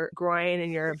your groin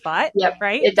and your butt. Yep.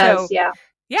 Right? It does. So, yeah.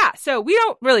 yeah. So we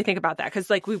don't really think about that because,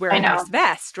 like, we wear I a know. nice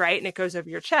vest, right? And it goes over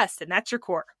your chest, and that's your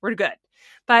core. We're good.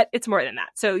 But it's more than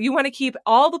that. So you want to keep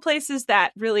all the places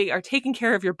that really are taking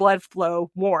care of your blood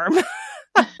flow warm.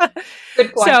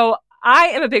 Good point. So I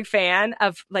am a big fan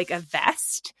of like a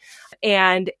vest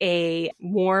and a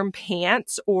warm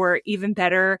pants, or even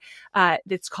better,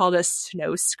 it's called a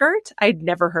snow skirt. I'd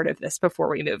never heard of this before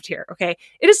we moved here. Okay.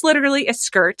 It is literally a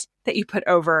skirt that you put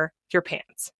over your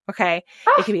pants. Okay.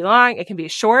 It can be long. It can be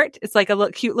short. It's like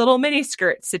a cute little mini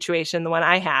skirt situation, the one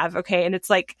I have. Okay. And it's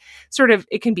like sort of,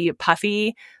 it can be a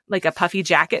puffy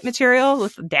jacket material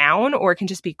with down, or it can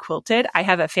just be quilted. I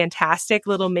have a fantastic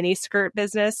little mini skirt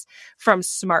business from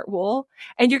Smart Wool.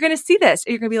 And you're going to see this.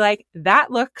 You're going to be like,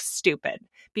 that looks stupid,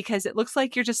 because it looks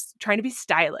like you're just trying to be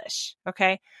stylish.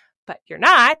 Okay. But you're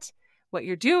not. What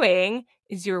you're doing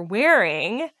is you're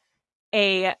wearing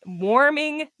a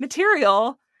warming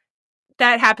material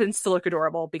that happens to look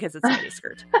adorable because it's a mini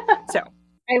skirt. So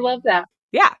I love that.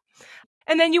 Yeah.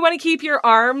 And then you want to keep your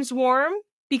arms warm,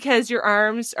 because your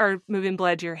arms are moving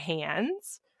blood to your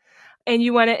hands. And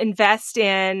you want to invest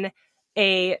in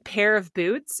a pair of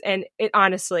boots. And it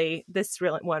honestly, this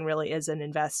one really is an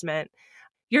investment.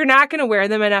 You're not going to wear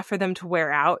them enough for them to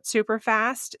wear out super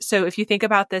fast. So if you think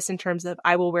about this in terms of,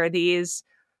 I will wear these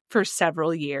for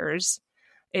several years,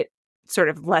 it sort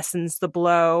of lessens the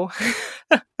blow.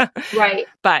 Right.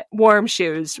 But warm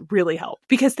shoes really help,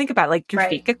 because think about it, like your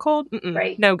feet get cold.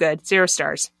 Right. No good. 0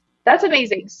 stars. That's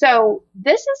amazing. So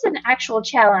this is an actual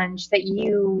challenge that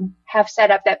you have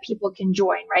set up that people can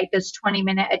join, right? This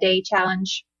 20-minute a day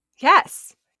challenge.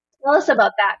 Yes. Tell us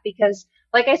about that, because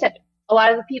like I said, a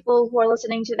lot of the people who are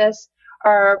listening to this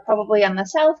are probably on the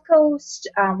South Coast.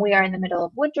 We are in the middle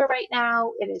of winter right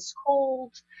now. It is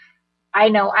cold. I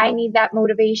know I need that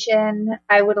motivation.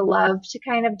 I would love to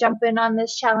kind of jump in on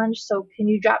this challenge. So can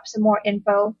you drop some more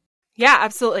info? Yeah,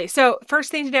 absolutely. So first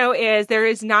thing to know is there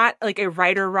is not like a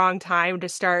right or wrong time to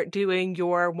start doing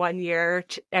your 1 year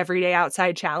everyday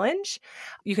outside challenge.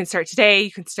 You can start today.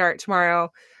 You can start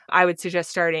tomorrow. I would suggest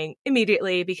starting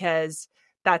immediately, because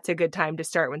that's a good time to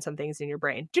start when something's in your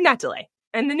brain. Do not delay.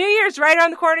 And the new year is right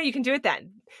around the corner. You can do it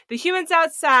then. The Humans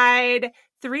Outside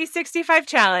 365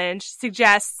 challenge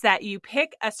suggests that you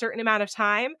pick a certain amount of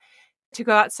time to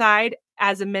go outside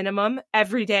as a minimum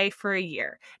every day for a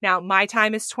year. Now, my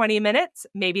time is 20 minutes.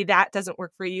 Maybe that doesn't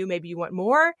work for you. Maybe you want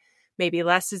more. Maybe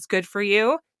less is good for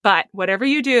you. But whatever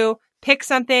you do, pick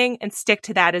something and stick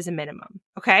to that as a minimum.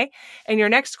 Okay? And your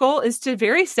next goal is to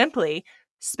very simply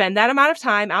spend that amount of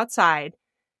time outside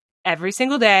every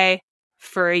single day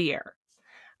for a year.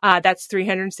 That's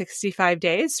 365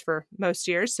 days for most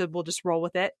years. So we'll just roll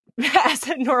with it as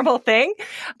a normal thing.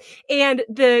 And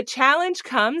the challenge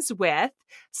comes with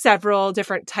several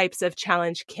different types of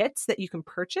challenge kits that you can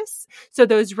purchase. So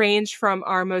those range from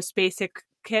our most basic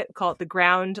kit called the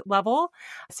ground level.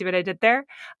 See what I did there?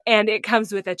 And it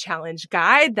comes with a challenge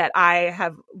guide that I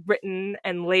have written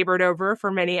and labored over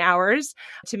for many hours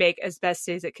to make as best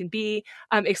as it can be.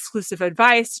 Exclusive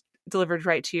advice delivered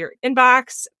right to your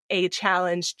inbox. A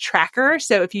challenge tracker.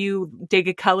 So if you dig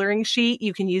a coloring sheet,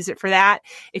 you can use it for that.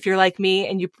 If you're like me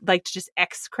and you like to just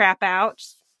X crap out,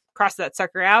 just cross that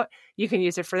sucker out, you can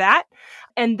use it for that.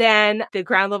 And then the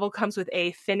ground level comes with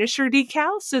a finisher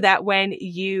decal, so that when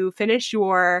you finish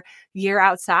your year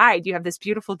outside, you have this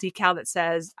beautiful decal that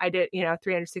says, I did,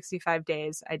 365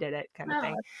 days, I did it kind of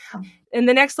thing. And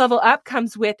the next level up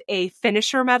comes with a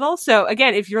finisher medal. So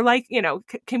again, if you're like,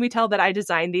 can we tell that I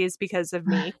designed these because of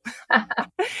me?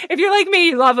 If you're like me,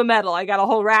 you love a medal. I got a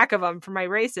whole rack of them for my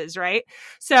races, right?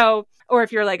 So, or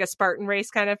if you're like a Spartan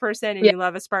race kind of person and you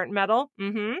love a Spartan medal.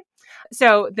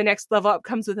 So the next level up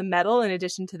comes with a medal in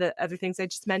addition to the other things I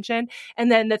just mentioned.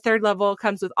 And then the third level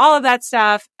comes with all of that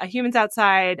stuff, a Humans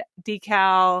Outside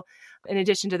decal, in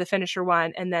addition to the finisher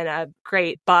one, and then a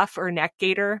great buff or neck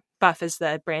gaiter Buff is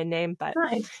the brand name, but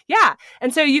Nice. yeah.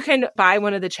 And so you can buy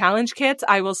one of the challenge kits.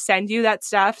 I will send you that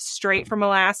stuff straight from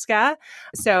Alaska.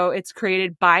 So it's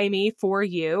created by me for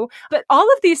you. But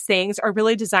all of these things are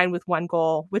really designed with one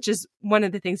goal, which is one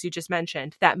of the things you just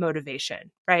mentioned, that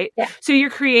motivation, right? Yeah. So you're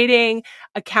creating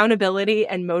accountability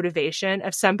and motivation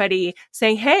of somebody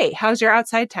saying, hey, how's your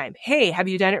outside time? Hey, have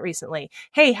you done it recently?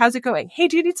 Hey, how's it going? Hey,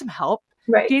 do you need some help?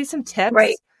 Right. Do you need some tips?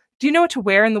 Right. Do you know what to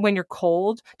wear when you're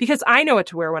cold? Because I know what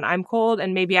to wear when I'm cold,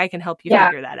 and maybe I can help you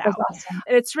figure that out. Awesome.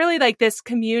 And it's really like this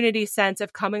community sense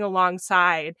of coming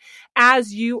alongside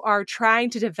as you are trying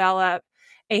to develop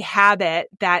a habit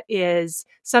that is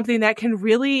something that can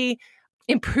really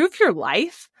improve your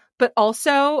life, but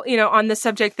also, on the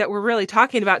subject that we're really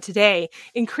talking about today,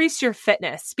 increase your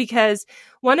fitness. Because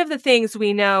one of the things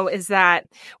we know is that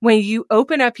when you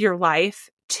open up your life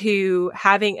to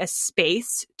having a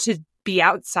space to be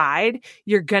outside,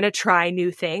 you're going to try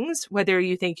new things, whether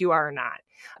you think you are or not.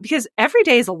 Because every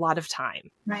day is a lot of time.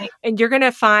 Right. And you're going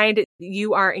to find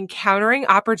you are encountering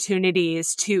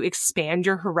opportunities to expand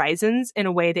your horizons in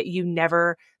a way that you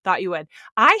never thought you would.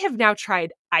 I have now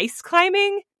tried ice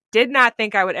climbing. Did not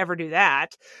think I would ever do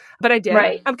that, but I did.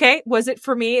 Right. Okay. Was it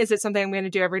for me? Is it something I'm going to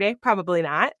do every day? Probably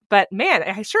not. But man,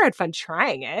 I sure had fun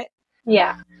trying it.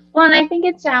 Yeah. Well, and I think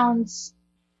it sounds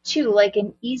too like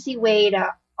an easy way to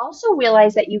also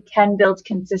realize that you can build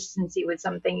consistency with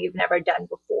something you've never done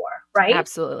before, right?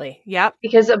 Absolutely. Yep.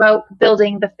 Because about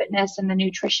building the fitness and the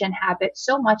nutrition habit,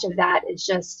 so much of that is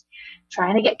just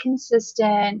trying to get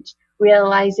consistent,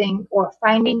 realizing or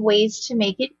finding ways to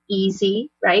make it easy,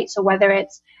 right? So whether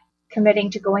it's committing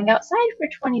to going outside for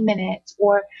 20 minutes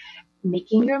or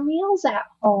making your meals at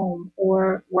home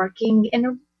or working in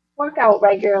a workout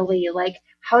regularly, like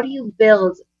how do you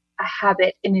build a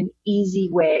habit in an easy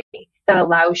way that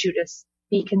allows you to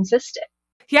be consistent?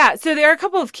 Yeah. So there are a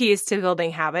couple of keys to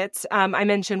building habits. I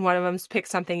mentioned one of them is pick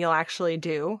something you'll actually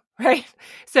do, right?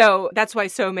 So that's why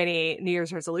so many New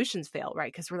Year's resolutions fail,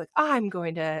 right? Because we're like, I'm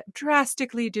going to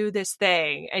drastically do this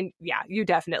thing. And yeah, you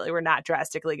definitely were not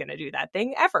drastically going to do that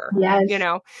thing ever.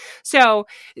 Yes. So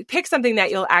pick something that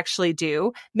you'll actually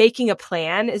do. Making a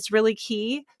plan is really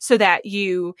key so that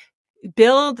you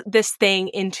build this thing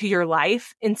into your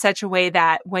life in such a way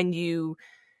that when you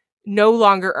no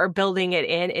longer are building it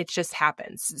in, it just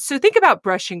happens. So think about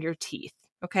brushing your teeth.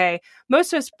 Okay.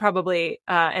 Most of us probably,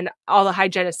 and all the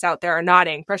hygienists out there are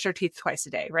nodding, brush our teeth twice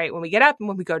a day, right? When we get up and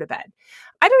when we go to bed.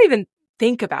 I don't even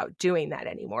think about doing that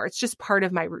anymore. It's just part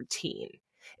of my routine.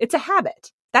 It's a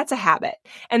habit. That's a habit.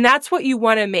 And that's what you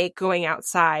want to make going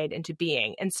outside into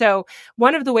being. And so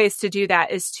one of the ways to do that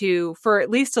is to, for at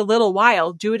least a little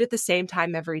while, do it at the same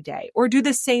time every day or do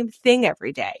the same thing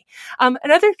every day.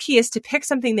 Another key is to pick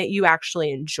something that you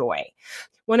actually enjoy.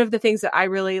 One of the things that I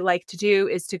really like to do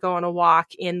is to go on a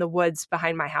walk in the woods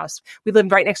behind my house. We live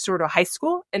right next door to a high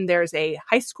school, and there's a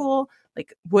high school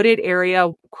like wooded area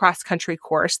cross-country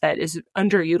course that is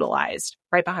underutilized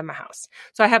right behind my house.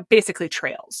 So I have basically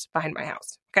trails behind my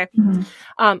house. Okay.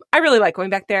 Mm-hmm. I really like going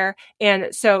back there.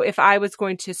 And so if I was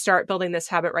going to start building this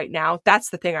habit right now, that's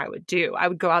the thing I would do. I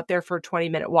would go out there for a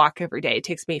 20-minute walk every day. It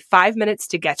takes me 5 minutes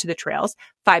to get to the trails,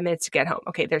 5 minutes to get home.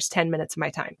 Okay. There's 10 minutes of my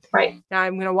time. Right. Now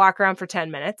I'm going to walk around for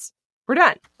 10 minutes. We're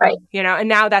done. Right. And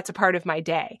now that's a part of my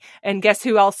day. And guess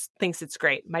who else thinks it's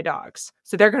great? My dogs.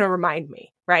 So they're going to remind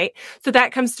me, right? So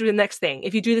that comes through the next thing.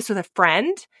 If you do this with a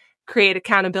friend, create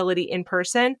accountability in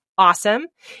person. Awesome.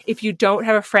 If you don't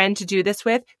have a friend to do this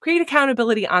with, create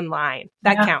accountability online.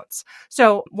 That counts.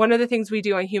 So one of the things we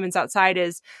do on Humans Outside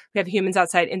is we have Humans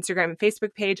Outside Instagram and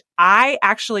Facebook page. I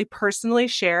actually personally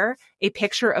share a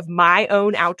picture of my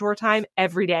own outdoor time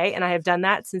every day. And I have done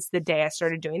that since the day I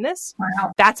started doing this.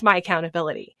 Wow. That's my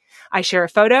accountability. I share a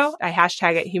photo. I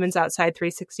hashtag it Humans Outside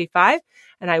 365,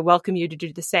 and I welcome you to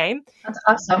do the same. That's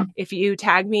awesome. If you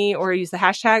tag me or use the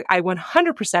hashtag, I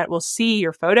 100% will see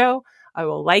your photo. I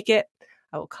will like it.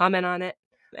 I will comment on it.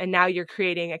 And now you're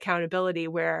creating accountability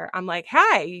where I'm like,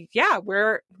 hi, yeah,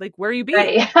 where are you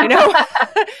being? Right.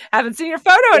 Haven't seen your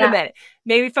photo in a minute.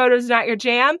 Maybe photo's not your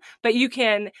jam, but you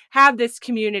can have this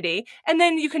community and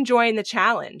then you can join the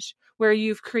challenge where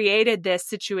you've created this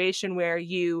situation where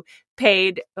you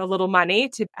paid a little money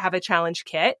to have a challenge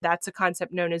kit. That's a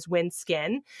concept known as win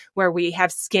skin, where we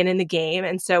have skin in the game.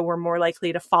 And so we're more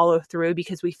likely to follow through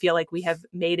because we feel like we have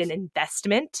made an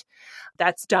investment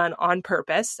that's done on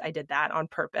purpose. I did that on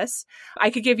purpose. I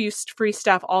could give you free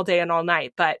stuff all day and all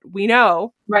night, but we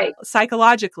know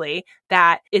psychologically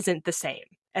that isn't the same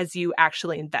as you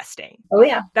actually investing. Oh,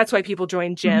 yeah. That's why people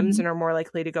join gyms and are more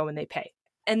likely to go when they pay.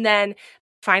 And then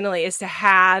finally is to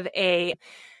have a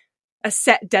a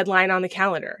set deadline on the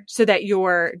calendar so that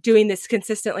you're doing this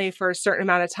consistently for a certain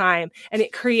amount of time. And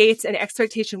it creates an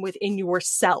expectation within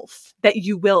yourself that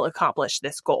you will accomplish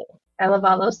this goal. I love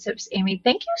all those tips, Amy.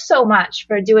 Thank you so much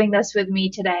for doing this with me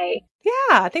today.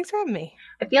 Yeah, thanks for having me.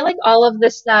 I feel like all of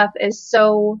this stuff is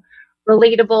so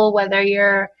relatable, whether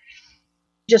you're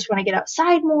just want to get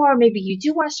outside more, maybe you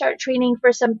do want to start training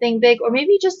for something big, or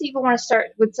maybe you just even want to start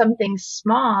with something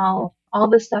small. All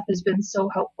this stuff has been so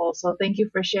helpful. So thank you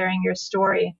for sharing your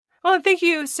story. Well, thank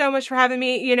you so much for having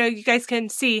me. You know, you guys can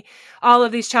see all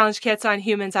of these challenge kits on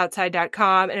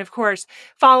humansoutside.com. And of course,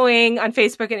 following on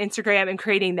Facebook and Instagram and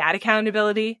creating that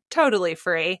accountability, totally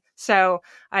free. So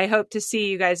I hope to see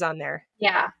you guys on there.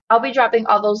 Yeah, I'll be dropping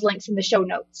all those links in the show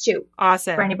notes too.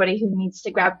 Awesome. For anybody who needs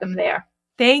to grab them there.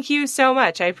 Thank you so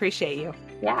much. I appreciate you.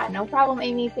 Yeah, no problem,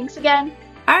 Amy. Thanks again.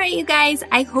 All right, you guys,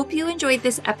 I hope you enjoyed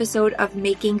this episode of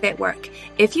Making Fit Work.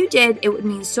 If you did, it would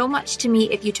mean so much to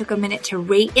me if you took a minute to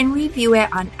rate and review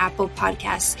it on Apple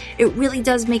Podcasts. It really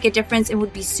does make a difference and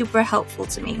would be super helpful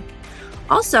to me.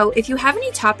 Also, if you have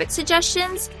any topic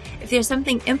suggestions, if there's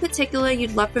something in particular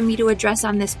you'd love for me to address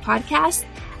on this podcast,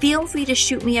 feel free to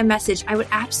shoot me a message. I would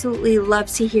absolutely love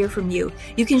to hear from you.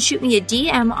 You can shoot me a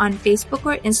DM on Facebook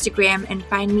or Instagram and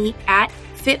find me at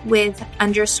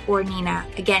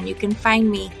fitwith_Nina. Again, you can find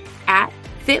me at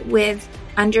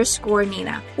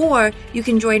fitwith_Nina. Or you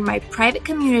can join my private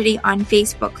community on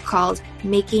Facebook called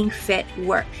Making Fit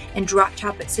Work and drop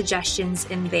topic suggestions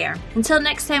in there. Until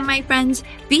next time, my friends,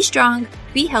 be strong,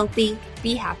 be healthy,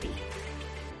 be happy.